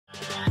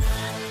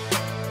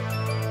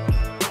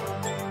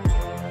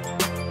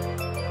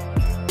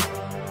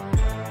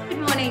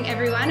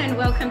everyone, and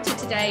welcome to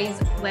today's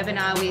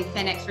webinar with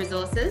Fenix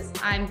Resources.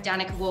 I'm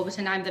Dannika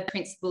Warburton. I'm the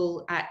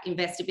principal at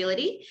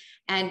Investability,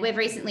 and we've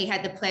recently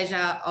had the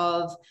pleasure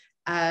of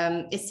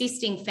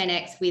assisting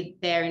Fenix with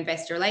their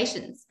investor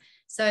relations.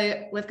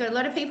 So we've got a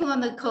lot of people on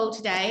the call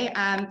today.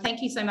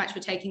 Thank you so much for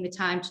taking the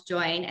time to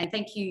join, and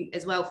thank you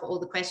as well for all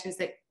the questions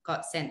that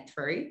got sent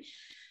through.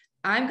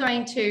 I'm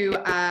going to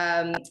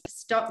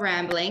stop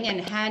rambling and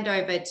hand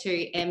over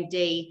to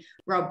MD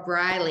Rob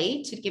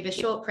Brierley to give a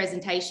short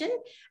presentation.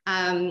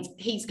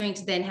 He's going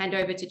to then hand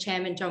over to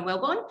Chairman John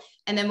Welborn,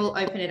 and then we'll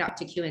open it up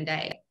to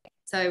Q&A.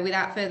 So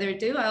without further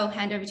ado, I'll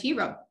hand over to you,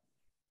 Rob.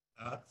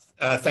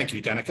 Thank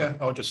you, Dannika.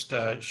 I'll just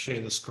share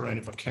the screen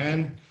if I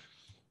can.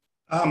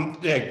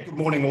 Good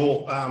morning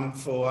all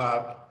for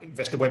our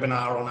investor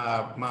webinar on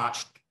our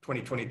March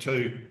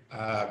 2022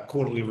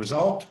 quarterly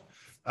result.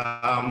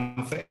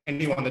 For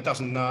anyone that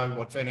doesn't know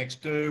what Fenix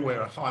do, we're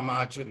a high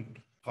margin,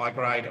 high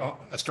grade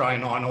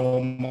Australian iron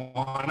ore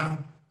miner.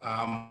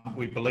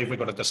 We believe we've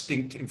got a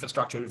distinct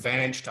infrastructure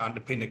advantage to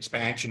underpin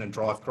expansion and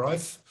drive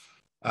growth.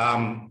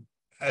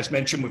 As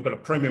mentioned, we've got a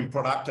premium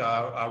product.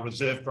 Our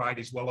reserve grade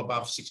is well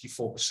above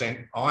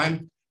 64%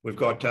 iron.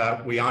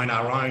 We own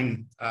our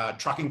own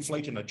trucking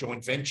fleet in a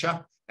joint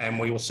venture, and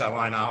we also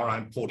own our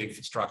own port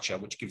infrastructure,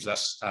 which gives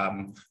us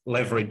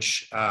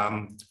leverage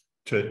to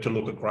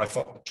look at growth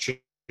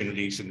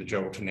opportunities in the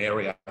Geraldton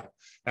area.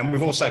 And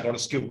we've also got a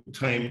skilled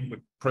team with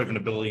proven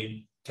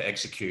ability to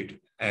execute.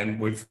 And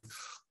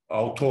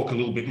I'll talk a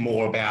little bit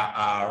more about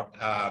our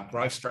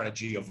growth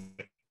strategy of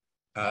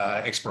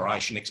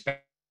exploration,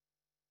 expansion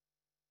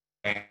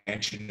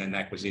and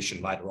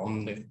acquisition later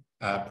on in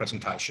the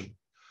presentation.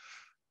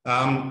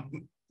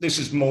 This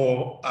is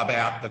more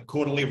about the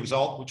quarterly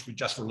result, which we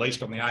just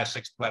released on the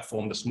ASX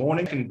platform this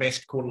morning, and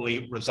best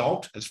quarterly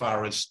result as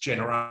far as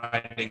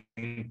generating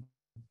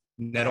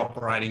net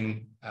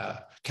operating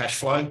cash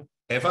flow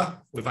ever.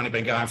 We've only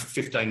been going for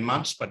 15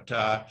 months, but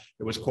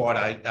it was quite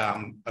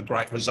a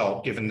great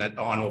result given that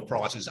iron ore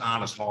prices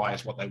aren't as high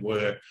as what they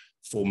were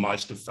for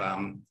most of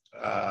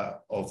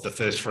the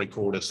first three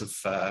quarters of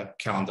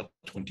calendar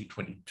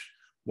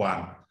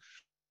 2021.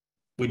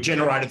 We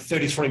generated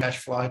 33 cash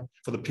flow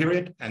for the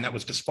period, and that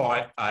was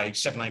despite a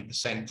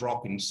 17%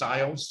 drop in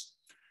sales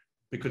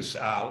because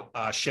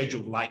our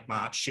scheduled late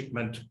March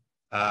shipment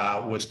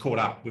was caught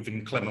up with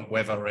inclement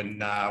weather,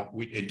 and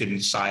it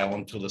didn't sail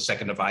until the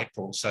 2nd of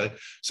April. So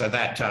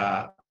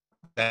that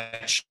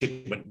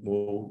shipment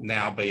will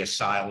now be a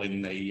sale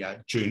in the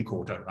June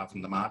quarter rather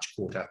than the March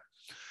quarter.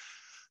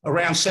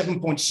 Around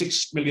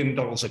 $7.6 million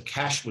of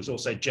cash was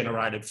also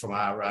generated from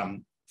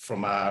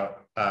our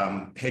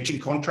hedging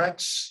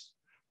contracts.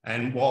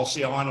 And whilst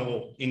the iron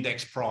ore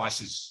index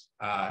prices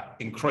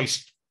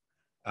increased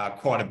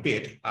quite a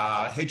bit,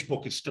 our hedge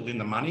book is still in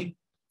the money,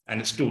 and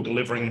it's still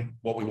delivering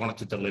what we want it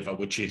to deliver,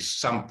 which is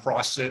some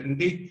price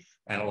certainty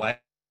and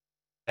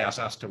allows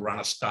us to run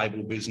a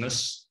stable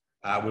business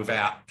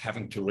without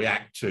having to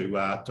react to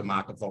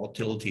market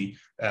volatility,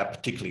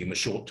 particularly in the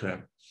short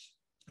term.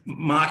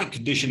 Market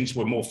conditions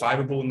were more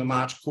favourable in the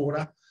March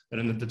quarter than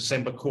in the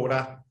December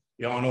quarter.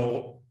 The iron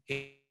ore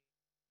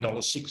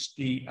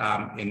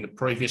 $1.60 in the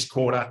previous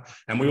quarter,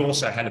 and we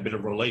also had a bit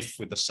of relief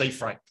with the sea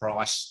freight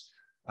price,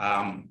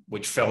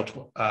 which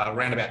fell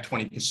around about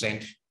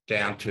 20%.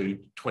 Down to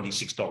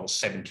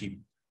 $26.70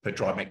 per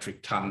dry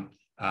metric tonne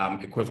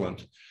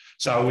equivalent.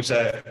 So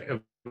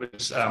it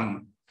was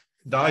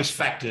those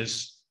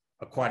factors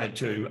equated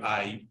to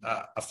a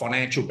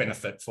financial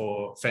benefit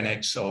for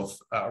Fenix of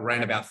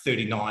around about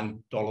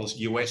 $39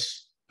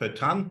 US per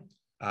tonne,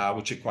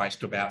 which equates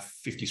to about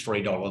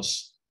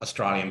 $53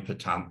 Australian per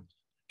tonne.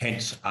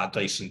 Hence our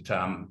decent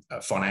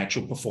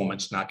financial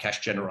performance and our cash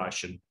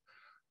generation.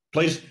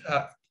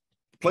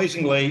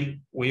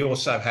 Pleasingly, we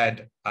also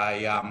had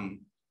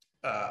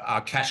our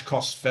cash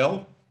costs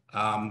fell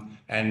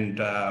and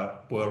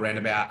were around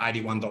about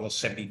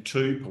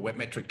 $81.72 per wet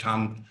metric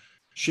tonne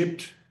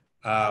shipped,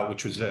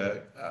 which was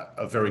a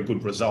very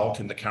good result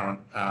in the current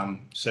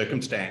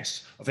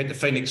circumstance. I think the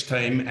Fenix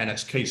team and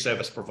its key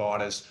service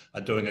providers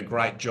are doing a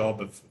great job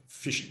of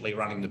efficiently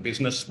running the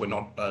business. We're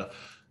not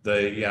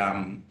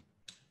the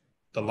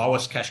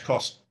lowest cash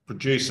cost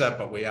producer,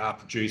 but we are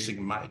producing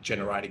and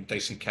generating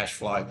decent cash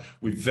flow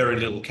with very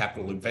little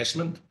capital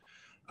investment.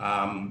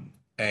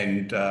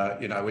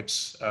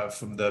 It's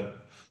from the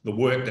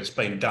work that's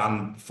been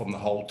done from the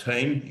whole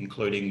team,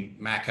 including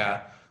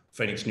Macca,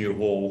 Fenix New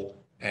Hall,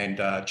 and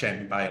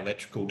Champion Bay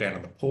Electrical down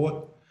at the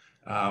port.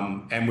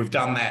 And we've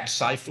done that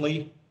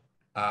safely,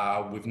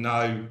 with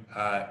no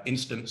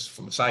incidents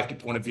from a safety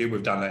point of view.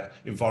 We've done it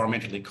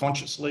environmentally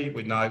consciously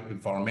with no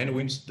environmental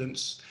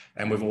incidents,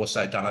 and we've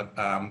also done it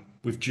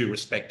with due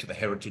respect to the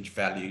heritage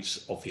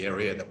values of the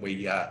area that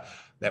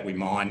we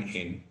mine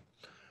in.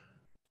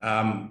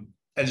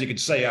 As you can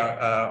see,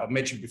 I've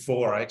mentioned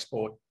before, our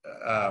export,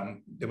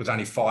 there was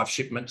only 5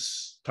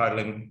 shipments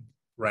totaling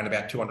around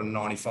about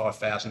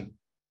 295,000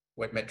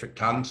 wet metric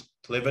tonnes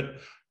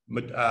delivered.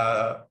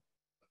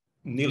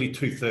 Nearly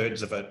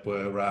 2/3 of it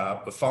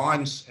were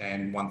fines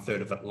and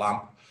 1/3 of it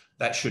lump.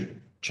 That should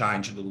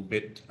change a little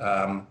bit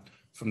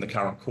from the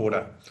current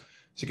quarter.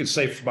 As you can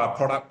see from our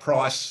product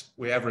price,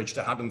 we averaged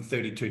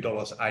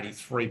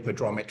 $132.83 per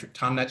dry metric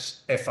tonne.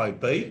 That's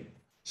FOB.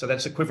 So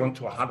that's equivalent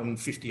to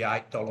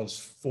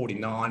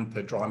 $158.49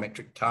 per dry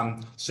metric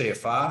tonne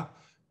CFR.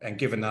 And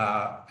given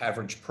our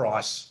average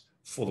price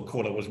for the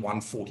quarter was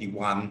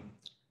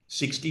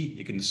 $141.60,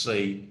 you can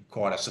see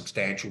quite a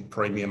substantial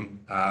premium,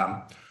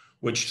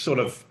 which sort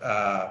of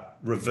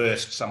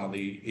reversed some of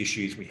the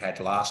issues we had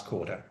last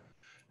quarter.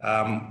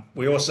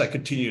 We also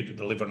continued to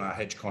deliver on our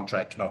hedge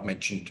contract, and I've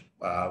mentioned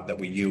that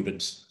we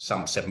yielded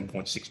some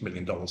 $7.6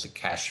 million of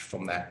cash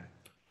from that.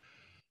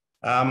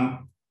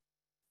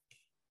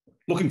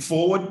 Looking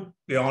forward,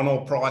 the iron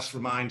ore price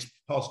remains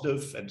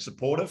positive and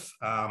supportive.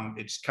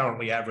 It's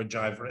currently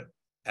averaging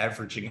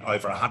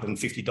over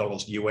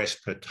 $150 US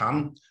per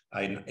tonne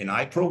in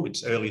April.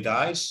 It's early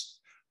days,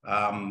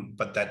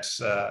 but that's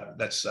a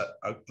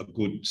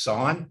good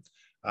sign.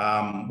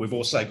 We've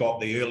also got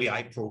the early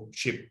April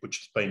ship, which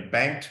has been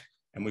banked,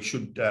 and we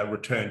should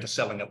return to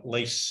selling at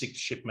least 6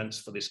 shipments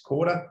for this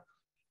quarter.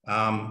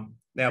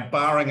 Now,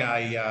 barring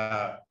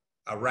a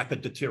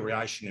rapid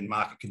deterioration in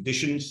market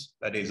conditions,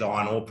 that is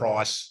iron ore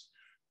price,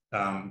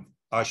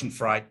 ocean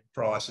freight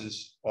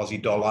prices, Aussie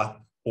dollar,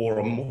 or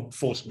a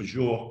force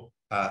majeure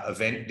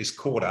event this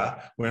quarter,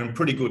 we're in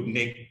pretty good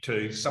nick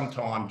to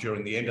sometime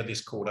during the end of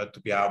this quarter to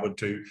be able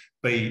to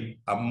be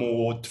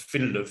more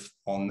definitive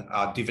on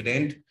our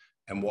dividend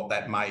and what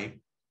that may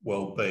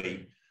well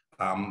be.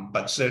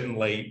 But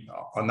certainly,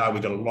 I know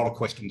we've got a lot of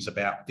questions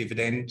about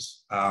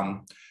dividends,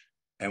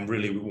 and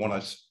really we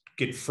want to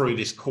get through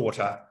this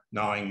quarter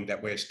knowing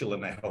that we're still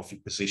in a healthy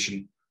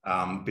position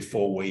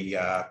before we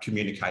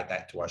communicate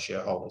that to our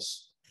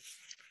shareholders.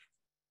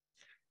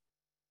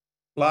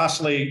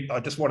 Lastly, I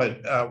just want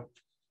to,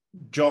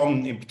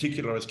 John in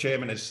particular as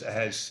chairman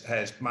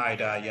has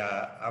made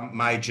a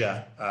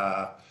major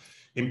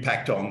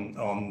impact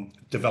on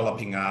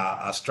developing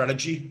our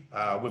strategy.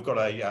 We've got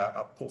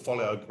a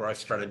portfolio growth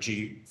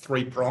strategy,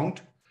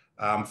 3-pronged.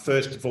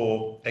 First of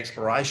all,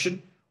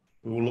 exploration.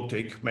 We will look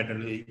to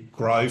incrementally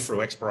grow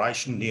through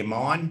exploration near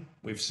mine.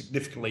 We've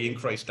significantly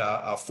increased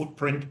our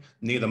footprint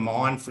near the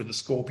mine through the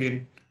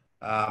Scorpion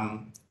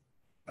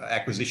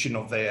acquisition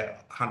of their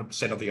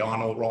 100% of the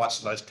iron ore rights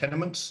to those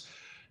tenements.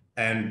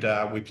 And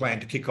we plan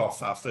to kick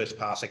off our first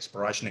pass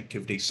exploration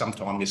activity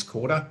sometime this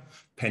quarter,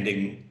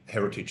 pending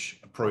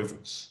heritage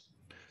approvals.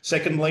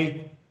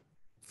 Secondly,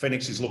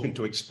 Fenix is looking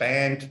to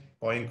expand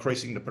by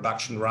increasing the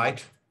production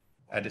rate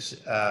at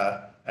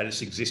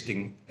its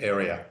existing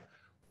area.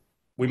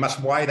 We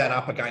must weigh that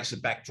up against the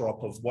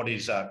backdrop of what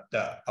is a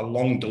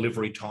long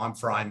delivery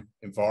timeframe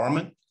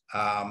environment.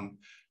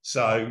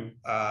 So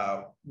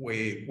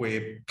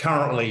we're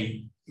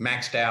currently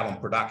maxed out on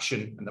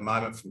production at the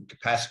moment from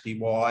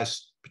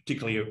capacity-wise,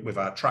 particularly with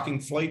our trucking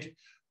fleet,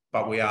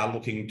 but we are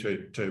looking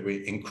to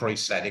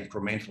increase that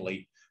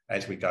incrementally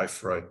as we go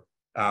through.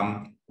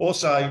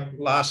 Also,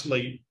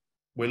 lastly,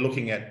 we're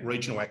looking at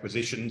regional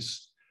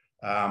acquisitions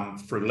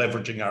through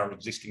leveraging our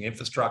existing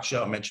infrastructure.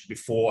 I mentioned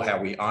before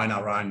how we own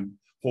our own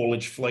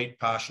haulage fleet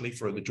partially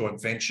through the joint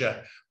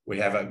venture. We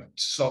have a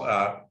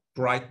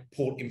great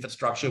port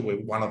infrastructure. We're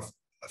one of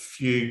a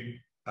few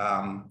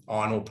iron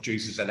ore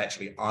producers that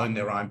actually own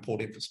their own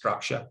port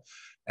infrastructure,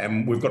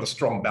 and we've got a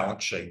strong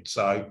balance sheet.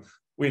 So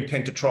we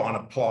intend to try and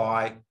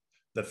apply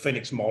the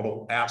Fenix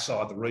model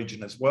outside the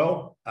region as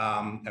well.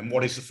 And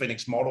what is the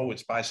Fenix model?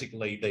 It's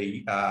basically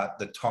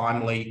the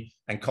timely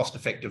and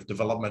cost-effective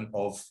development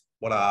of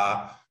what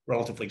are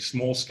relatively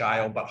small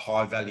scale but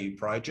high value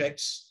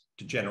projects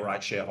to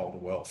generate shareholder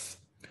wealth.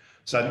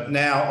 So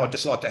now I'd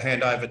just like to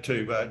hand over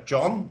to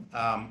John,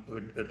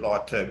 who'd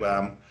like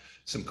to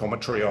some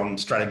commentary on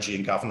strategy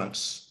and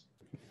governance.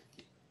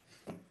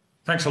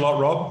 Thanks a lot,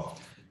 Rob,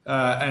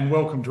 and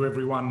welcome to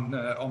everyone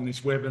on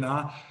this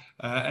webinar.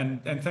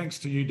 And thanks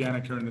to you,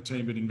 Dannika, and the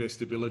team at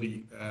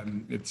Investability.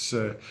 It's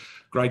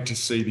great to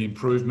see the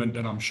improvement,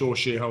 and I'm sure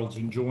shareholders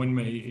can join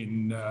me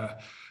in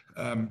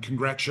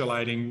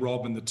congratulating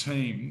Rob and the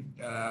team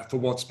for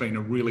what's been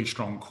a really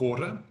strong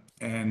quarter.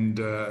 And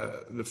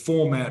the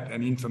format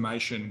and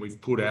information we've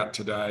put out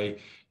today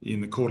in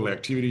the quarterly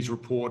activities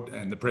report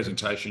and the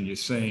presentation you're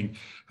seeing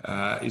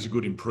is a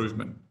good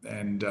improvement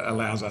and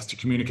allows us to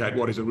communicate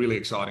what is a really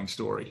exciting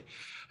story.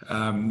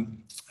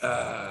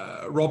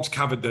 Rob's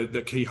covered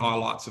the key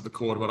highlights of the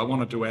quarter, but I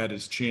wanted to add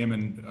as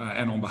chairman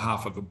and on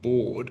behalf of the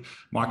board,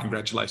 my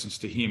congratulations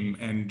to him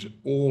and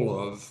all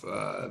of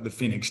the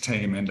Fenix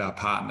team and our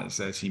partners,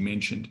 as he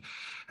mentioned.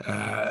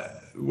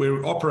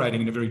 We're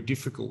operating in a very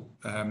difficult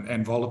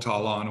and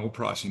volatile iron ore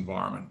price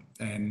environment.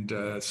 And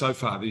so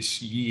far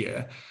this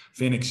year,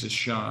 Fenix has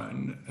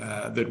shown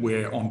that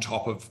we're on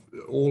top of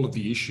all of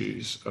the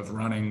issues of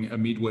running a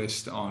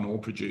Midwest iron ore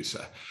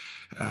producer.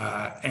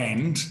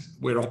 and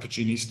we're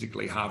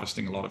opportunistically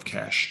harvesting a lot of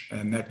cash,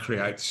 and that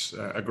creates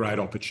a great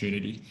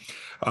opportunity.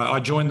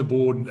 I joined the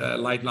board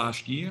late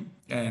last year,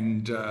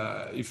 and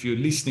if you're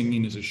listening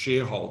in as a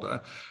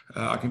shareholder,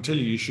 I can tell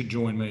you should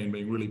join me in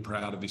being really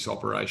proud of this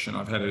operation.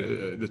 I've had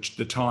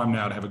the time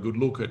now to have a good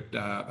look at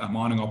our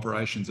mining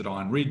operations at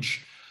Iron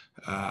Ridge,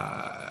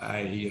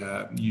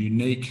 a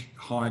unique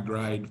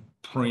high-grade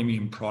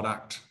premium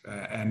product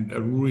and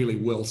a really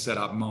well set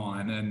up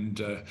mine,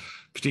 and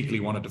particularly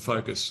wanted to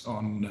focus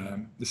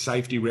on the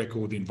safety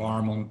record, the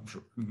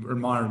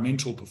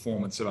environmental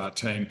performance of our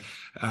team,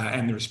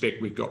 and the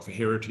respect we've got for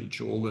heritage,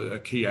 all the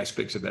key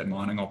aspects of that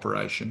mining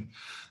operation.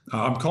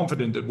 I'm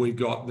confident that we've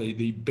got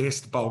the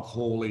best bulk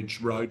haulage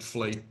road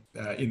fleet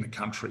in the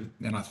country,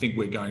 and I think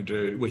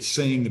we're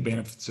seeing the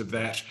benefits of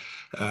that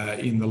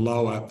in the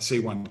lower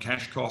C1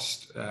 cash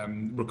cost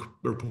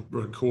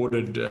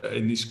recorded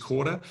in this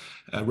quarter,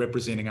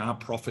 representing our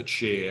profit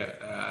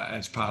share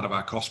as part of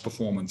our cost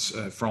performance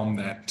from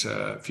that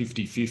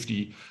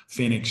 50-50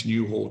 Fenix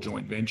New Haul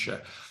joint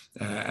venture.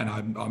 And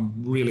I'm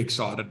really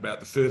excited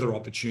about the further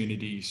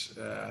opportunities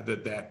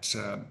that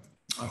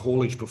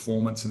haulage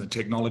performance and the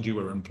technology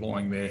we're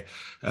employing there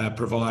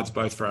provides,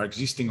 both for our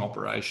existing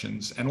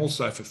operations and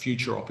also for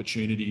future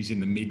opportunities in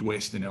the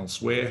Midwest and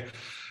elsewhere.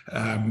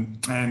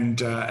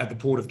 At the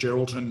Port of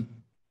Geraldton,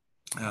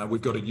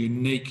 we've got a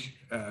unique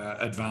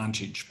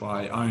advantage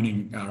by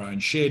owning our own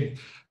shed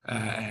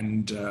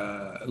and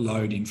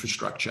load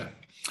infrastructure.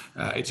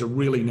 It's a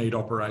really neat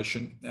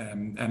operation,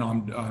 and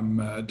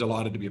I'm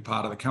delighted to be a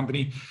part of the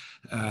company.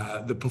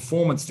 The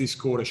performance this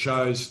quarter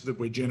shows that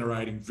we're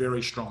generating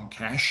very strong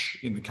cash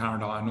in the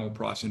current iron ore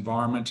price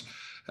environment.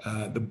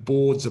 The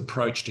board's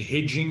approach to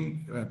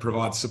hedging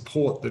provides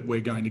support that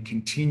we're going to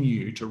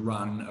continue to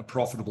run a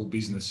profitable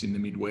business in the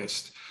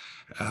Midwest.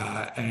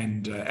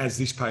 As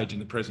this page in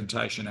the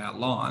presentation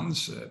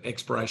outlines,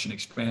 exploration,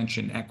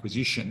 expansion,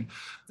 acquisition,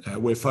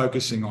 we're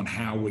focusing on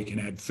how we can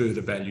add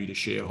further value to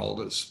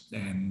shareholders.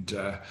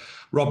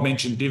 Rob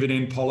mentioned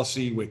dividend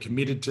policy. We're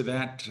committed to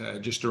that.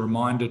 Just a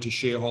reminder to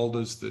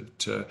shareholders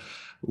that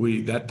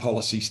that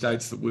policy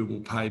states that we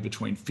will pay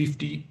between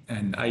 50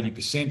 and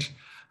 80%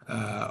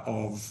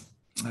 of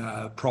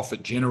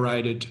profit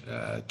generated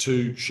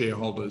to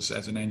shareholders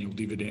as an annual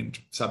dividend,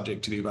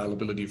 subject to the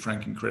availability of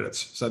franking credits.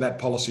 So that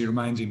policy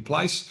remains in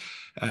place.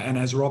 And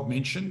as Rob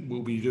mentioned,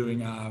 we'll be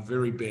doing our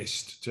very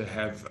best to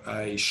have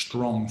a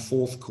strong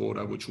fourth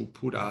quarter, which will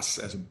put us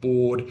as a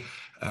board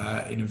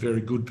in a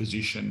very good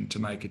position to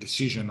make a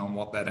decision on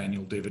what that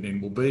annual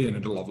dividend will be. And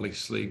it'll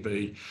obviously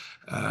be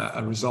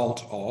a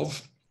result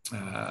of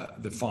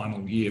the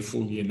final year,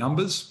 full year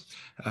numbers,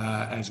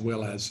 as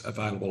well as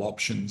available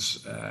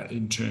options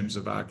in terms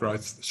of our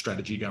growth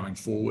strategy going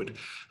forward.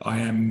 I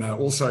am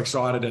also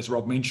excited, as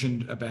Rob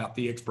mentioned, about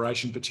the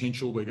exploration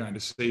potential. We're going to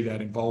see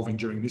that evolving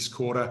during this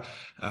quarter.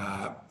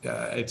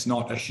 It's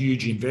not a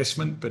huge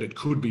investment, but it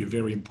could be a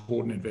very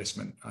important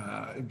investment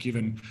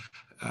given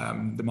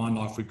the mine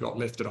life we've got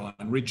left at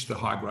Iron Ridge, the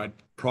high-grade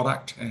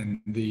product, and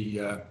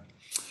the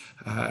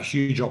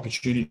huge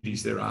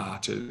opportunities there are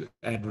to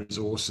add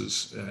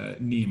resources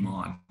near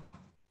mine.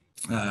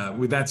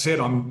 With that said,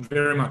 I'm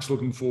very much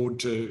looking forward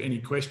to any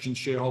questions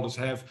shareholders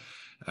have.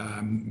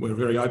 We're a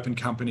very open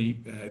company.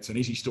 It's an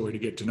easy story to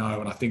get to know,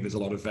 and I think there's a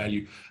lot of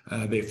value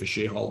there for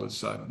shareholders.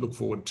 So look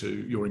forward to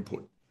your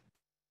input.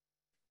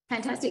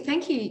 Fantastic.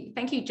 Thank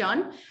you,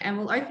 John. And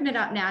we'll open it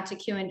up now to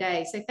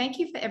Q&A. So thank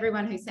you for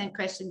everyone who sent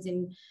questions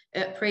in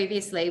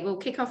previously. We'll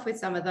kick off with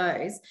some of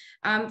those.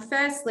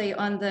 Firstly,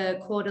 on the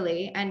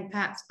quarterly, and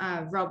perhaps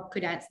Rob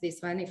could answer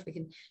this one if we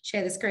can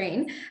share the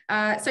screen.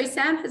 So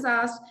Sam has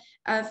asked,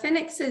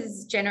 Fenix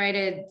has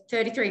generated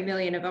 33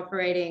 million of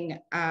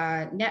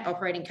net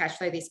operating cash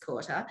flow this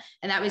quarter,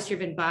 and that was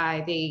driven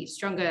by the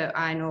stronger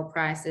iron ore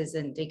prices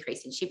and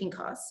decrease in shipping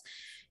costs.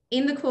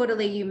 In the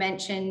quarterly, you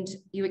mentioned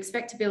you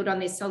expect to build on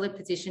this solid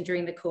position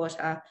during the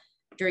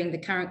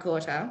current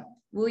quarter.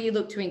 Will you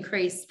look to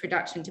increase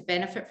production to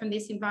benefit from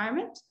this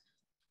environment?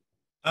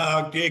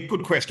 Yeah,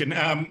 good question.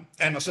 And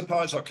I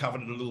suppose I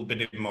covered it a little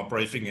bit in my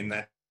briefing in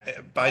that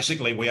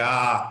basically we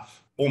are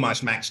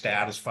almost maxed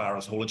out as far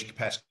as haulage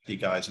capacity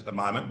goes at the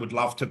moment. We'd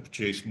love to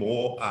produce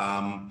more.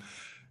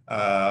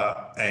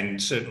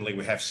 And certainly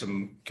we have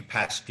some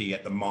capacity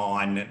at the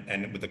mine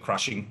and with the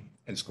crushing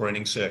and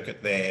screening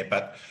circuit there.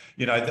 But,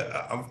 you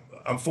know,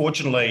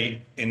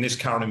 unfortunately, in this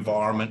current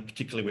environment,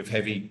 particularly with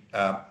heavy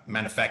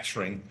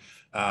manufacturing,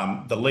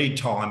 the lead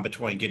time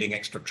between getting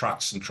extra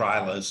trucks and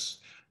trailers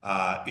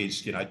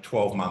is,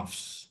 12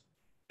 months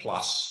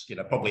plus,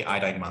 probably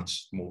 18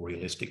 months more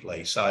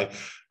realistically. So,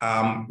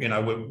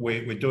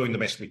 we're doing the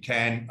best we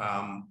can.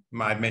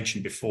 I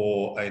mentioned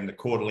before in the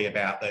quarterly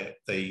about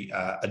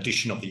the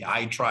addition of the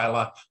A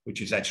trailer, which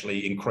has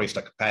actually increased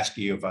the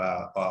capacity of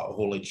our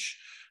haulage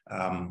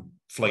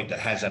fleet that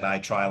has that A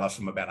trailer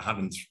from about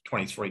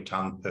 123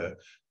 tonne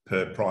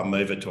per prime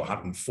mover to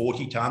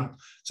 140 tonne.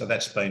 So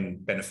that's been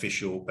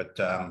beneficial, but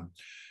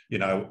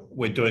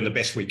we're doing the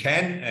best we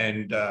can,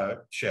 and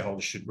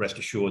shareholders should rest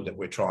assured that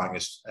we're trying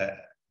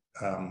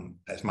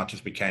as much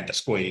as we can to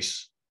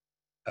squeeze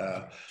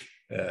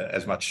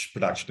as much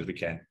production as we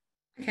can.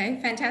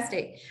 Okay,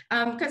 fantastic.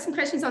 Got some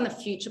questions on the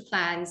future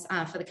plans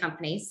for the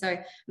company. So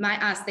might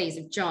ask these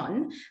of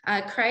John.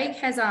 Craig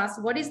has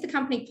asked, what is the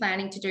company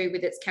planning to do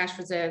with its cash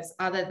reserves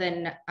other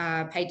than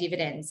pay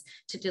dividends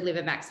to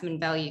deliver maximum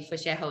value for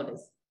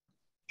shareholders?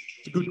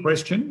 It's a good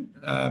question.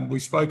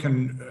 We've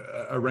spoken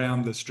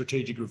around the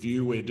strategic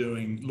review we're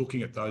doing,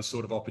 looking at those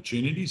sort of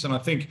opportunities. And I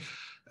think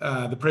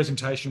the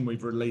presentation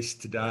we've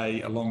released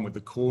today, along with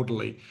the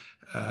quarterly,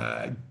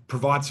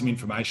 provide some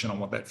information on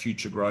what that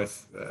future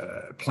growth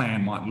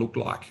plan might look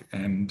like.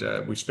 And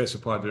we've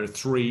specified there are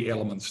 3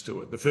 elements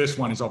to it. The first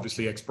one is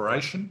obviously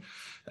exploration.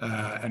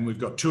 And we've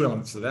got 2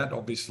 elements to that.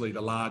 Obviously,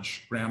 the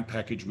large ground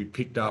package we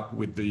picked up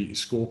with the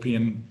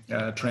Scorpion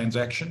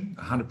transaction,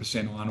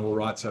 100% iron ore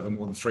rights over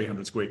more than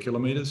 300 square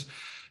kilometres.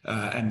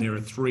 And there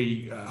are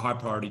 3 high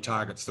priority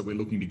targets that we're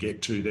looking to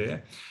get to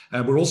there.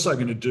 We're also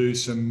going to do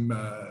some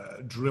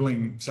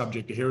drilling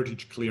subject to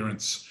heritage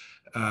clearance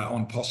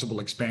on possible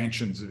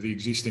expansions of the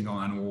existing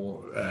iron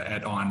ore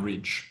at Iron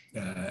Ridge.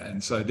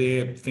 And so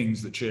they're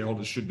things that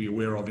shareholders should be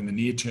aware of in the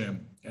near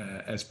term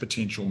as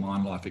potential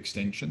mine life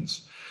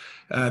extensions.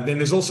 Then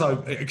there's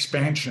also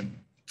expansion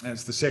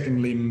as the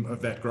second limb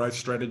of that growth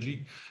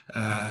strategy.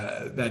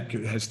 That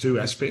has 2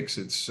 aspects.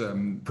 It's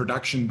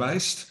production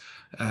based,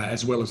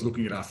 as well as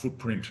looking at our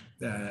footprint.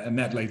 And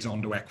that leads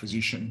on to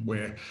acquisition,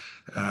 where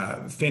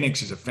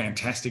Fenix is a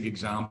fantastic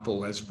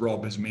example, as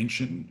Rob has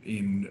mentioned,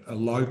 in a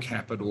low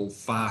capital,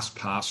 fast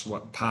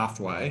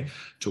pathway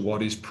to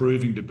what is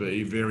proving to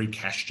be very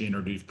cash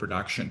generative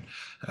production.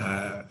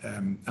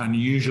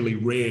 Unusually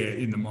rare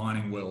in the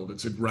mining world.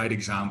 It's a great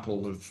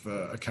example of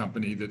a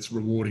company that's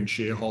rewarding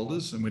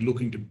shareholders, and we're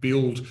looking to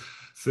build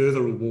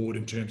further reward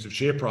in terms of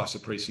share price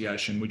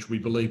appreciation, which we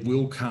believe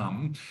will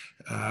come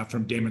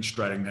from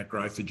demonstrating that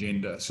growth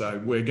agenda.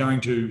 So we're going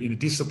to, in a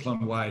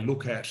disciplined way,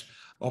 look at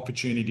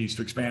opportunities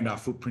to expand our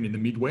footprint in the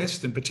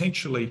Midwest and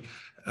potentially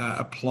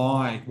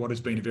apply what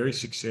has been a very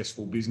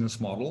successful business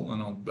model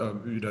and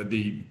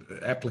the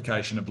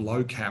application of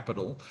low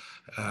capital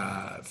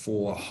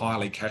for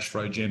highly cash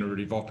flow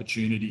generative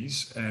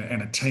opportunities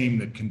and a team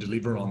that can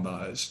deliver on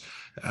those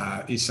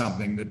is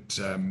something that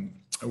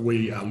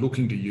we are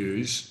looking to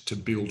use to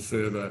build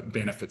further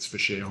benefits for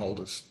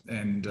shareholders.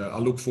 And I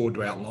look forward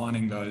to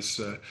outlining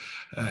those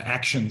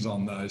actions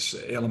on those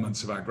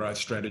elements of our growth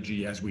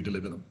strategy as we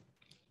deliver them.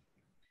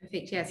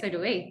 Perfect. Yeah, so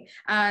do we.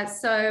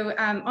 So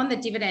on the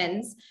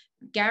dividends,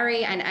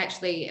 Gary and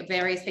actually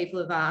various people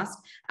have asked,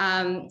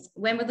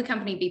 when will the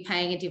company be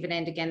paying a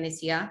dividend again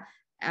this year?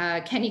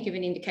 Can you give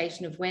an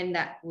indication of when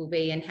that will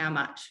be and how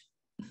much?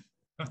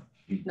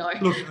 No.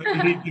 Look,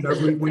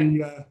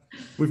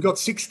 we've got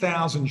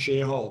 6,000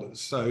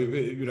 shareholders. So,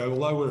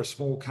 although we're a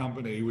small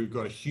company, we've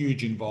got a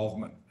huge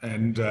involvement,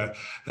 and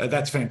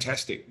that's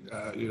fantastic.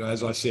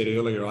 As I said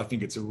earlier, I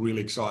think it's a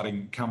really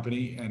exciting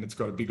company and it's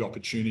got a big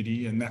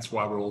opportunity, and that's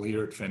why we're all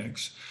here at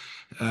Fenix.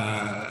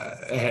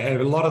 And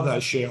a lot of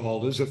those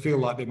shareholders, I feel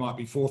like there might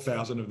be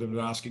 4,000 of them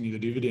asking you the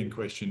dividend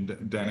question,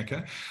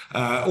 Dannika.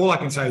 All I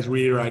can say is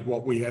reiterate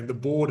what we have. The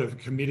board have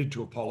committed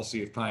to a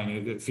policy of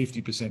paying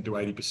 50% to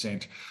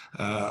 80%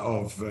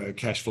 of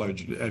cash flow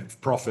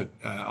profit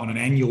on an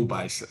annual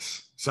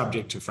basis,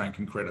 subject to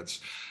franking credits.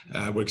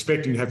 We're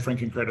expecting to have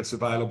franking credits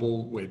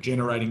available. We're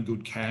generating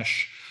good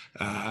cash.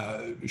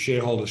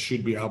 Shareholders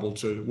should be able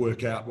to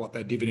work out what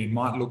that dividend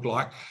might look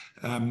like.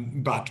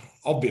 But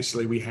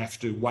obviously we have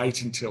to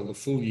wait until the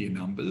full year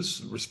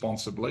numbers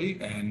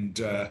responsibly and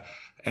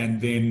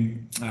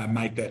then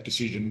make that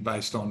decision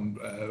based on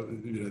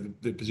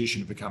the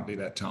position of the company at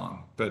that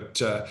time. But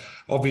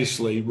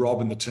obviously Rob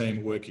and the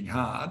team are working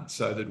hard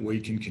so that we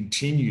can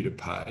continue to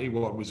pay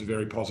what was a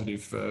very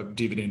positive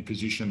dividend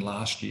position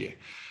last year.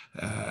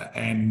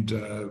 And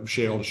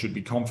shareholders should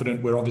be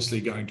confident. We're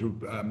obviously going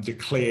to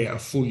declare a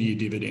full year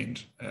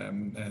dividend,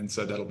 and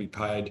so that'll be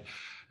paid.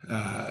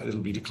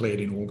 It'll be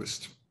declared in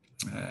August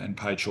and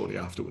paid shortly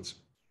afterwards.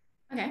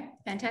 Okay,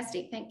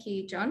 fantastic. Thank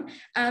you, John.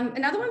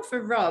 Another one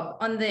for Rob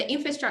on the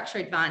infrastructure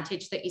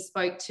advantage that you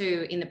spoke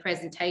to in the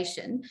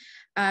presentation.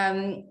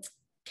 Can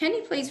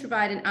you please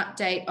provide an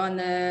update on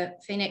the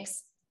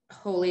Fenix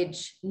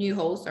haulage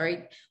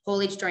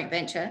joint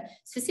venture?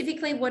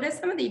 Specifically, what are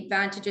some of the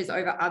advantages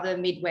over other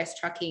Midwest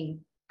trucking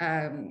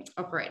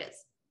operators?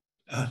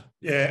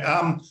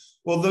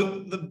 Well,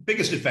 the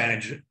biggest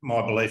advantage,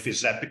 my belief,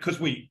 is that because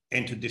we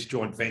entered this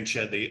joint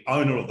venture, the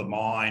owner of the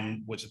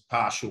mine was a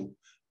partial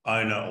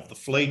owner of the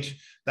fleet.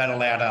 That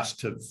allowed us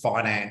to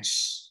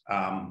finance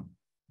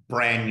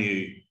brand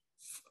new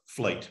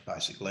fleet,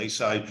 basically.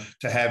 So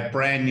to have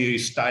brand new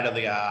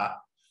state-of-the-art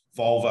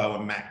Volvo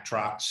and Mack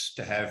trucks,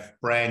 to have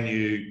brand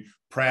new,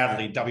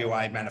 proudly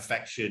WA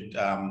manufactured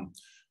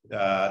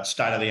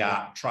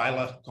state-of-the-art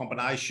trailer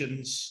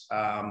combinations,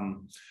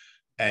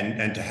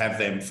 and to have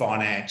them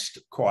financed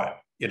quite,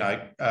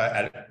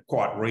 at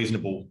quite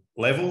reasonable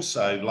levels.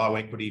 So low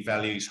equity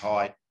values,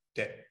 high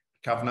debt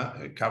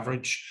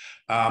coverage,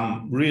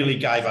 really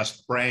gave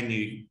us brand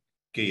new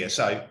gear.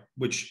 So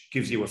which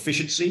gives you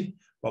efficiency,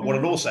 But what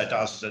it also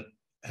does is it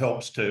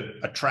helps to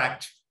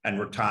attract and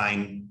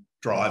retain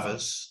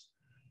drivers.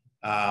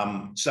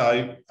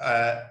 So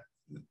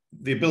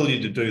the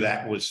ability to do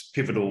that was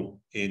pivotal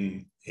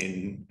in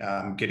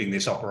getting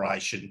this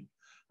operation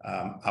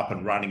up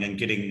and running and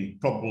getting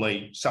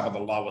probably some of the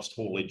lowest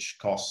haulage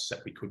costs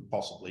that we could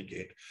possibly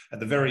get. At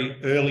the very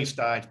early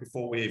stage,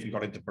 before we even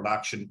got into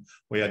production,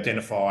 we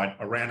identified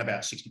around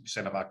about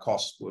 60% of our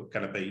costs were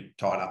going to be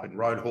tied up in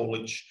road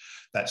haulage.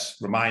 That's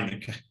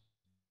remained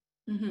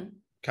the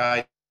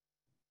case.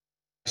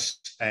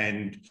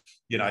 And,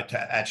 you know, to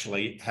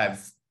actually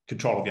have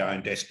control of your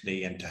own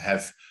destiny and to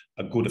have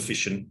a good,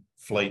 efficient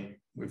fleet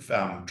with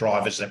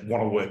drivers that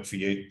want to work for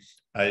you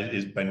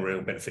has been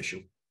real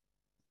beneficial.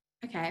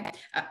 Okay,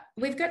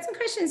 we've got some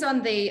questions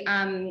on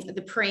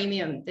the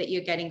premium that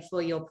you're getting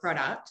for your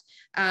product,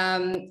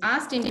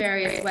 asked in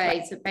various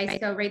ways. So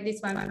basically, I'll read this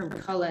one from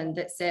Colin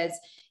that says,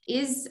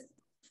 is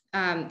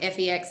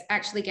FEX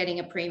actually getting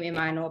a premium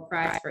iron ore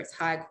price for its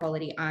high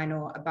quality iron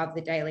ore above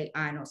the daily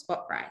iron ore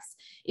spot price?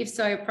 If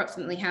so,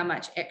 approximately how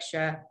much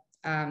extra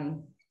are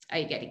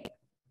you getting?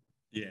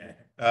 Yeah,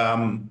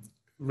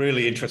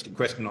 really interesting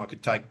question. I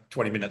could take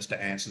 20 minutes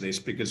to answer this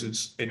because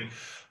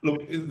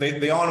look,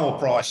 the iron ore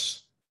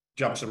price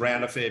jumps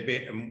around a fair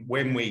bit, and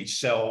when we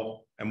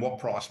sell and what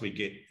price we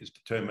get is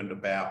determined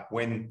about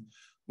when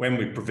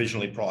we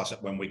provisionally price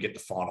it, when we get the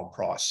final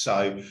price.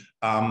 So,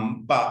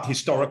 but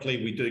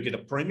historically we do get a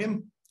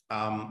premium.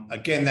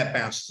 Again, that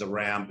bounces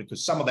around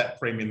because some of that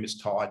premium is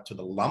tied to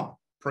the lump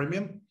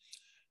premium,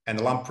 and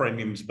the lump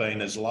premium's been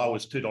as low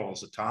as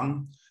 $2 a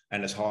tonne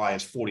and as high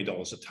as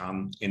 $40 a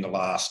tonne in the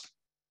last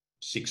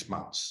 6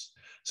 months.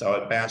 So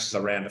it bounces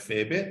around a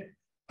fair bit.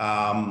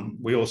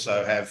 We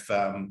also have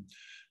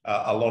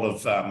a lot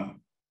of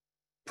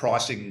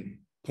pricing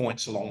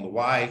points along the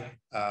way,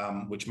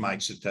 which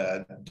makes it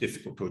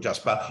difficult to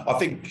adjust. But I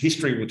think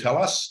history will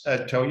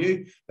tell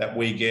you that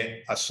we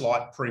get a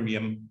slight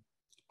premium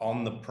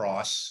on the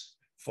price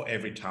for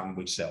every tonne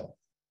we sell.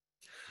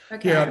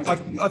 Okay. Yeah,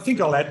 I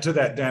think I'll add to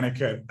that,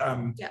 Dannika.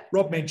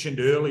 Rob mentioned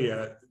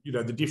earlier, you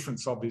know, the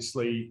difference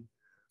obviously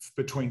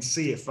between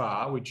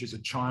CFR, which is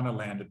a China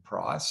landed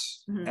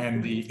price,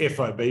 and the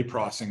FOB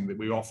pricing that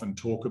we often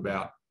talk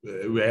about,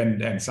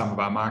 and some of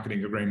our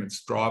marketing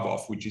agreements drive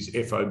off, which is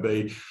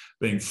FOB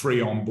being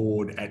free on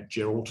board at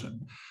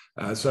Geraldton.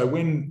 So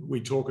when we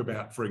talk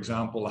about, for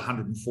example,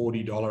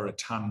 $140 a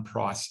tonne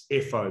price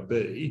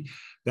FOB,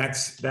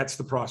 that's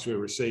the price we're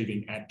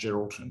receiving at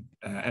Geraldton.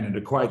 And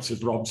it equates,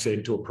 as Rob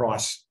said, to a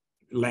price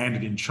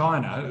landed in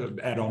China,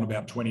 add on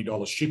about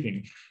 $20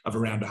 shipping of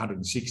around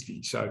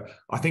 160. So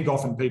I think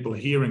often people are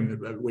hearing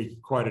that we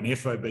quote an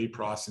FOB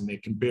price and they're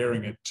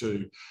comparing it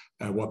to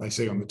what they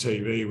see on the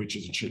TV, which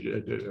is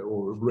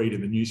or read in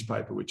the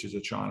newspaper, which is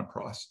a China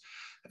price.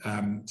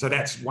 So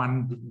that's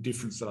one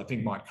difference that I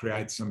think might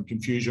create some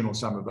confusion or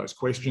some of those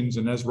questions.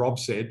 And as Rob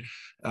said,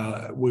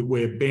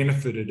 we're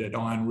benefited at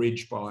Iron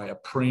Ridge by a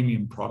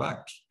premium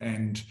product,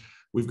 and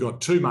we've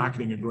got 2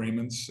 marketing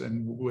agreements,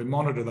 and we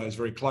monitor those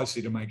very closely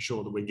to make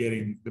sure that we're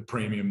getting the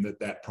premium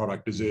that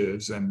product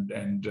deserves. And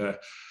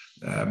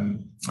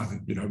I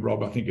think, you know,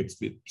 Rob, I think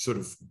it's sort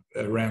of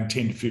around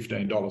 $10 to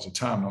 $15 a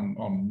tonne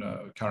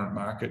on current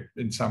market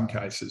in some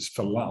cases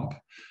for lump,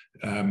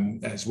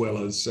 as well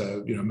as,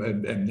 you know,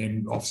 and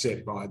then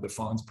offset by the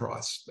fines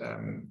price,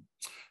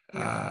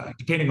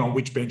 depending on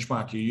which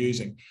benchmark you're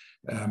using.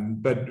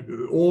 But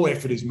all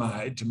effort is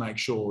made to make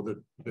sure that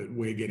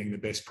we're getting the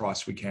best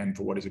price we can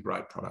for what is a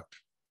great product.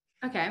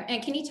 Okay,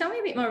 and can you tell me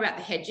a bit more about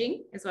the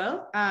hedging as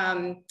well?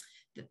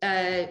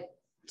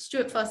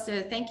 Stuart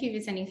Foster, thank you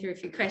for sending through a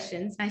few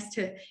questions. Nice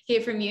to hear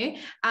from you.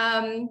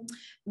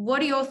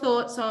 What are your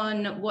thoughts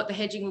on what the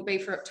hedging will be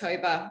for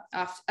October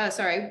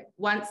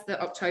once the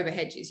October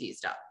hedge is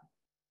used up?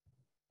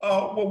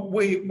 Oh, well,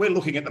 we're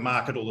looking at the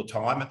market all the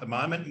time at the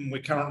moment, and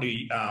we're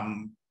currently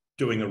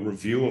doing a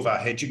review of our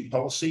hedging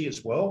policy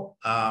as well,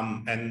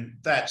 and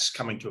that's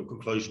coming to a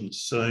conclusion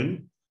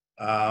soon,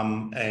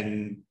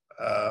 and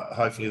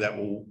hopefully that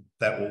will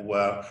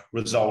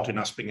result in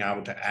us being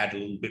able to add a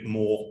little bit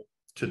more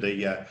to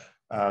the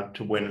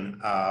to when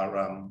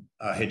our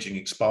hedging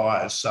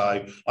expires.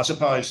 So I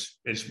suppose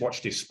it's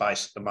watch this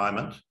space at the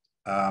moment,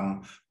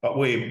 but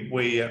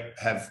we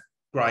have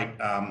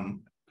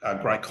a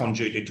great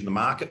conduit into the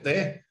market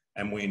there,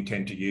 and we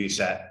intend to use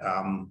that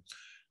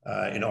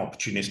in an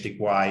opportunistic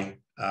way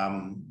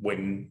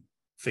when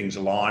things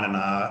align and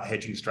our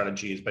hedging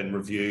strategy has been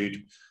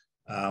reviewed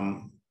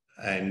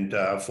and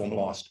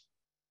formalised.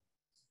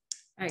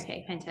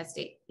 Okay,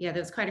 fantastic. Yeah,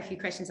 there was quite a few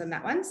questions on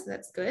that one, so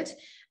that's good.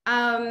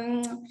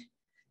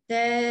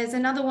 There's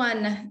another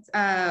one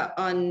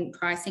on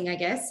pricing, I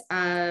guess.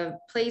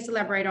 Please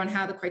elaborate on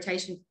how the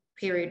quotation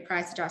period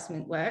price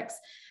adjustment works,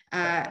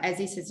 as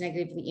this has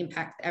negatively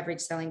impacted the average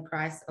selling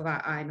price of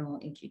our iron ore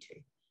in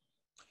Q2.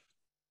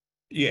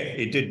 Yeah,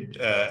 it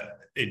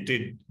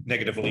did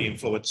negatively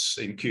influence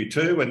in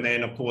Q2, and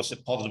then of course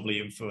it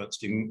positively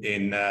influenced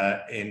in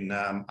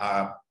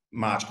our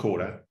March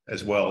quarter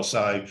as well.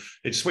 So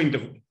it swinged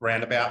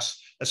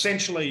roundabouts.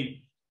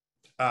 Essentially,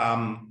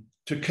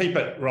 to keep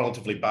it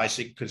relatively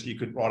basic, because you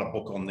could write a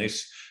book on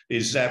this,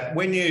 is that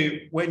when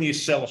you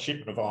sell a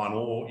shipment of iron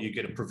ore, you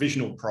get a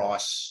provisional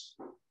price,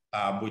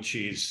 which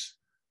is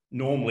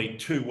normally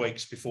 2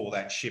 weeks before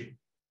that ship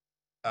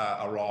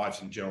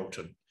arrives in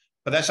Geraldton.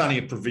 But that's only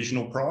a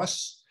provisional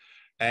price.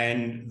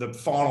 And the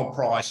final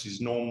price is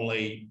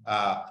normally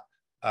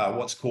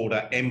what's called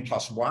a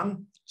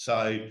M+1.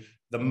 So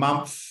the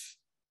month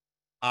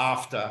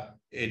after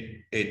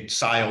it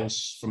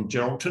sails from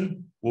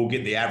Geraldton, we'll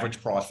get the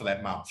average price for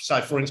that month.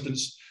 So, for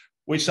instance,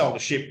 we sold a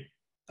ship.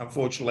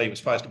 Unfortunately, it was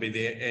supposed to be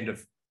the end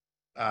of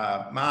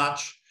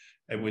March.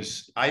 It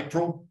was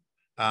April.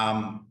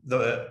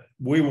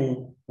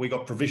 We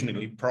got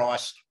provisionally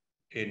priced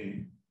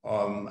in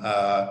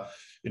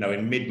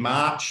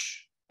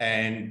mid-March,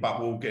 but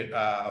we'll get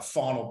a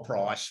final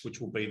price,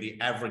 which will be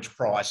the average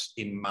price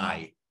in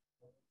May.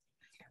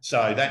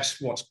 So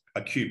that's what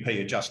a QP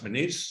adjustment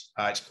is.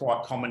 It's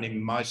quite common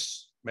in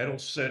most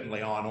metals,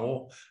 certainly iron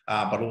ore,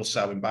 but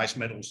also in base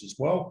metals as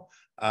well.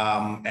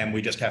 And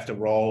we just have to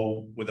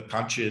roll with the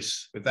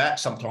punches with that.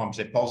 Sometimes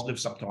they're positive,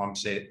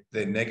 sometimes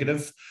they're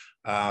negative.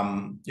 We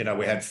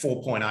had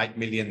 $4.8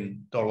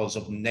 million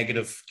of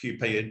negative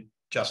QP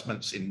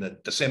adjustments in the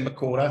December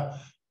quarter,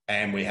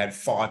 and we had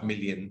 $5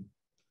 million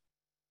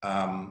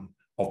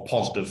of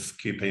positive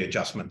QP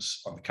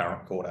adjustments on the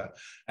current quarter.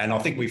 And I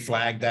think we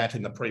flagged that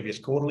in the previous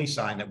quarterly,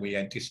 saying that we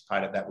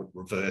anticipated that would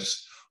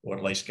reverse, or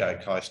at least go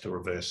close to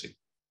reversing.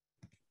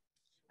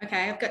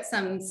 Okay, I've got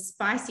some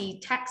spicy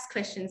tax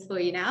questions for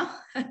you now.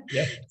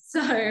 Yeah.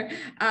 So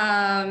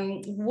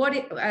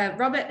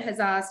Robert has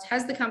asked,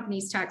 has the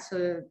company's tax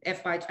for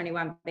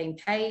FY21 been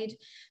paid?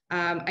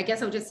 I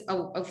guess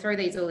I'll throw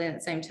these all in at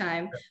the same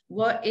time. Yeah.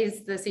 What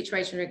is the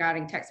situation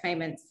regarding tax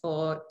payments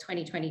for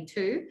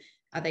 2022?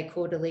 Are they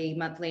quarterly,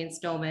 monthly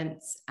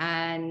installments?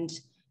 And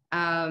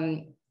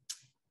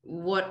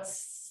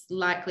what's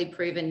likely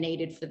proven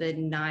needed for the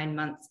 9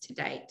 months to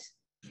date?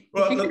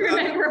 Well, look,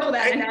 remember all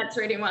that and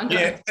answer it in one go.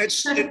 Yeah,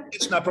 it's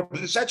no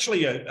problem. It's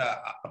actually a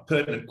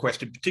pertinent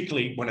question,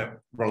 particularly when it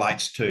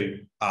relates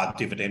to our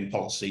dividend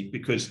policy,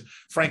 because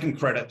franking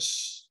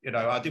credits,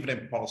 our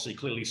dividend policy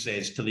clearly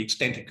says to the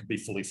extent it could be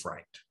fully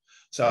franked.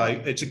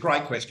 So it's a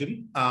great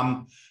question.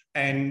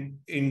 And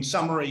in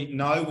summary,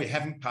 no, we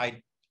haven't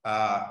paid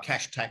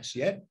cash tax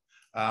yet.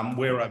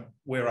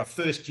 We're a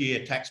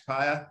first-year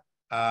taxpayer.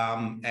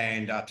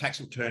 And our tax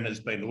return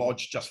has been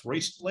lodged just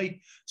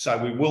recently. So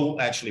we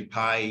will actually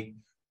pay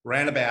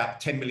around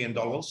about $10 million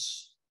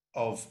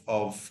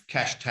of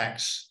cash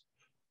tax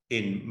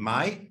in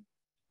May.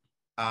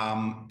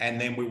 And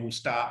then we will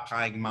start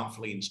paying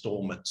monthly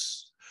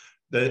instalments.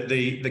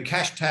 The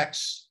cash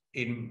tax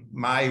in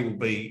May will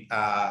be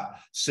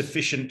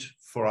sufficient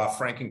for our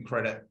franking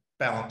credit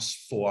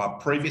balance for our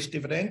previous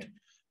dividend.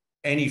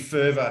 Any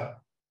further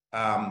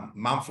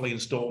monthly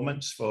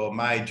instalments for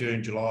May,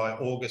 June, July,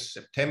 August,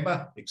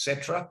 September,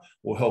 etc.,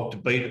 will help to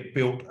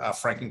build our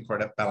franking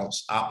credit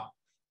balance up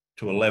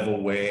to a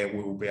level where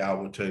we will be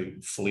able to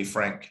fully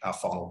frank our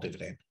final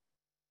dividend.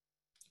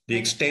 The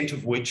extent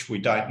of which we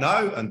don't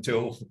know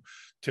until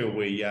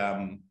we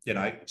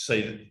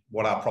see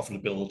what our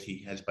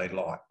profitability has been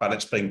like. But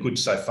it's been good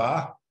so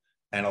far,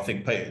 and I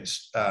think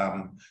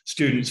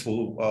students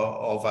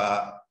of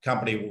our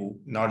company will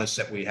notice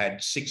that we had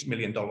 $6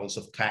 million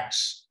of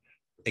tax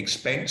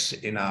expense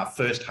in our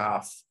first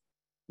half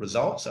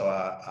results, so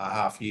our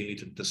half yearly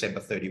to December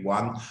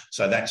 31.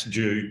 So that's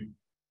due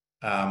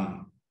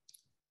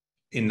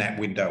in that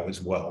window as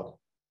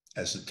well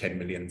as the 10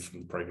 million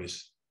from the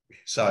previous year.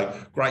 So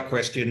great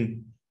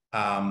question,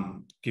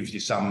 gives you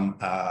some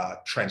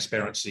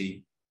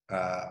transparency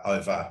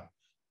over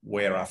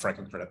where our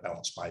franking credit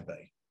balance may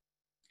be.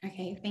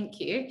 Okay,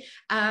 thank you.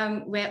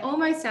 We're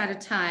almost out of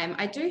time.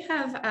 I do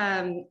have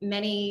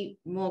many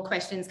more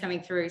questions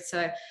coming through.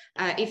 So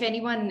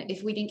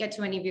if we didn't get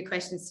to any of your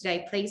questions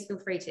today, please feel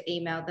free to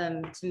email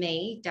them to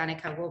me,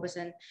 Dannika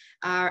Warburton.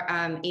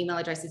 Our email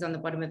address is on the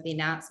bottom of the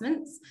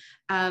announcements.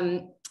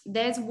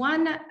 There's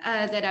one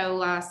that I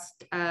will ask,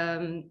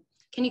 can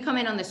you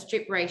comment on the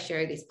strip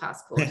ratio this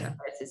past quarter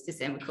versus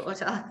December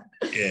quarter?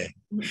 Yeah.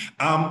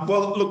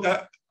 Well, look,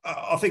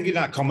 I think in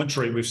our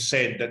commentary we've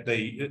said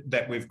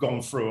that we've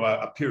gone through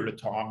a period of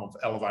time of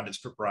elevated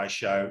strip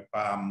ratio,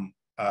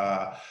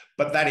 but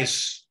that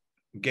is,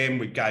 again,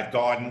 we gave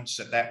guidance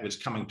that was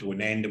coming to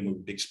an end, and we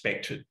would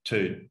expect it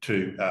to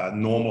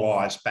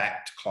normalise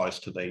back to close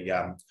to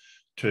the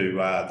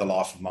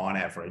life of mine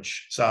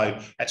average.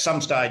 So at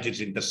some stages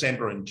in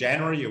December and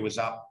January, it was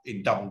up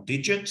in double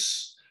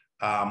digits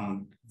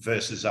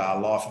versus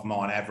our life of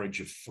mine average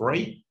of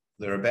 3.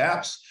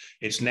 Thereabouts.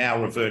 It's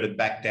now reverted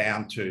back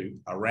down to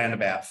around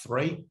about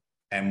 3,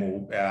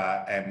 and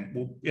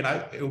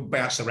it'll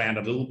bounce around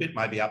a little bit,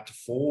 maybe up to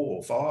 4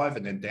 or 5,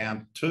 and then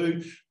down to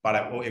 2, but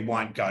it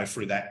won't go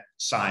through that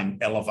same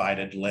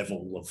elevated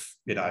level of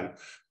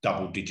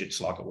double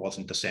digits like it was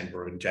in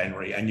December and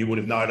January. And you would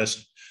have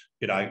noticed,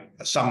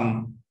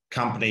 some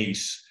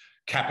companies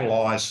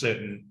capitalise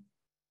certain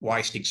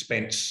waste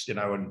expense,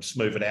 and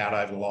smooth it out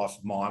over the life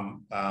of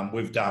mine.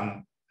 We've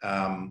done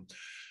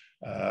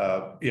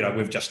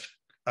we've just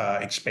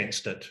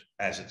expensed it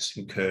as it's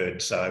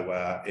incurred.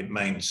 So it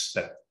means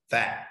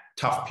that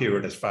tough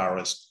period as far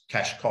as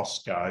cash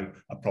costs go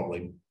are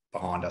probably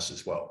behind us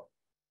as well.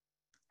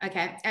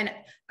 Okay, and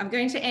I'm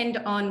going to end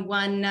on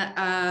one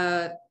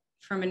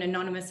from an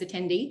anonymous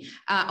attendee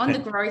on the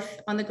growth.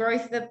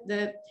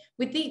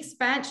 With the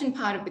expansion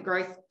part of the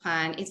growth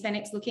plan, is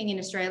Fenix looking in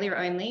Australia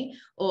only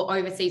or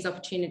overseas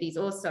opportunities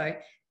also?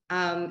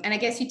 And I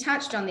guess you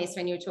touched on this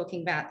when you were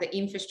talking about the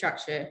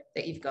infrastructure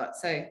that you've got.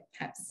 So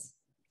perhaps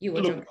you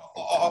will. Look,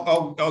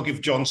 I'll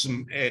give John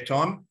some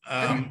airtime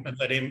and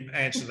let him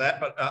answer that.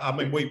 But I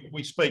mean,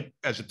 we speak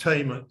as a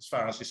team as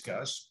far as this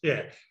goes.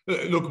 Yeah,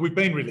 look, we've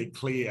been really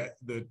clear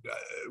that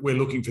we're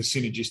looking for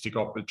synergistic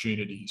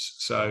opportunities.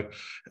 So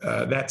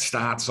that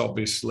starts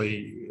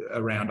obviously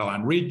around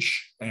Iron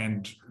Ridge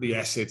and the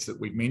assets that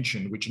we've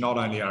mentioned, which not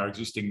only are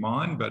existing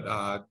mine, but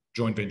are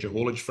joint venture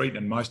haulage fleet,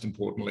 and most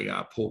importantly,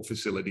 our port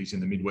facilities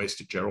in the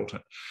Midwest at Geraldton.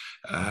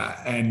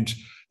 And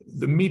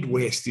the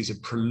Midwest is a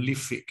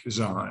prolific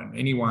zone.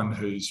 Anyone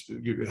who's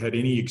had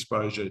any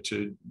exposure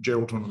to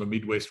Geraldton or the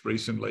Midwest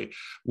recently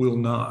will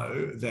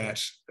know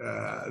that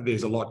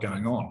there's a lot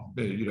going on.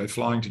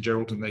 Flying to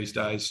Geraldton these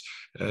days,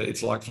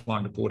 it's like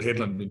flying to Port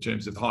Hedland in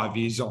terms of high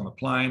vis on the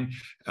plane,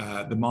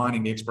 the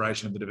mining, the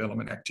exploration and the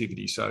development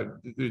activity. So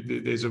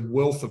there's a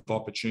wealth of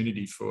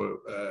opportunity for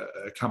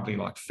a company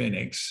like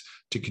Fenix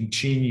to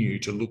continue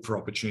to look for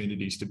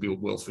opportunities to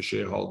build wealth for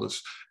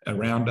shareholders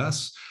around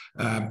us.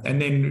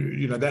 And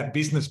then, that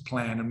business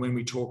plan, and when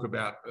we talk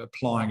about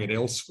applying it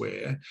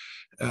elsewhere,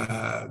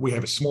 we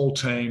have a small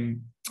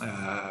team.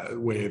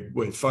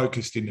 We're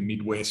focused in the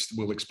Midwest.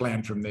 We'll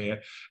expand from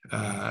there.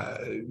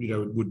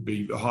 It would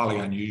be highly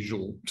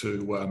unusual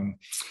to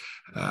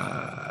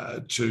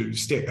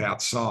step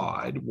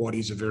outside what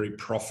is a very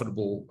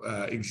profitable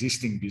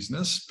existing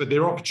business, but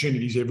there are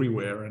opportunities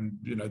everywhere, and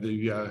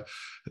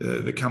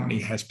the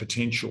company has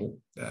potential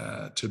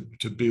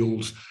to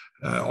build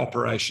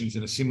operations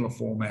in a similar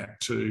format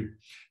to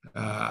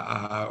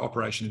our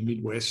operation in the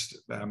Midwest,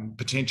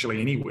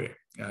 potentially anywhere.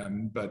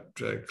 But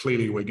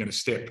clearly we're going to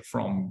step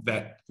from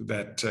that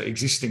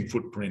existing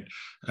footprint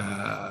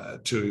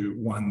to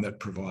one that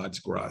provides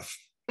growth.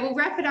 We'll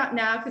wrap it up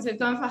now because we've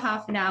gone for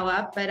half an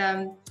hour, but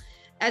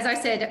as I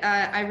said,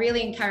 I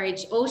really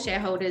encourage all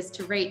shareholders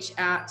to reach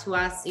out to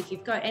us if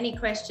you've got any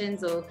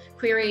questions or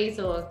queries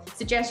or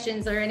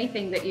suggestions or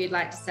anything that you'd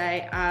like to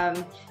say.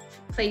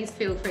 Please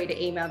feel free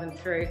to email them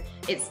through.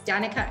 It's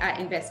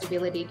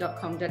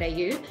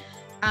Dannika@investability.com.au.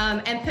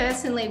 And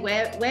personally,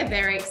 we're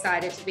very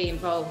excited to be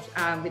involved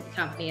with the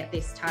company at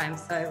this time.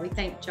 So we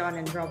thank John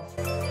and Rob.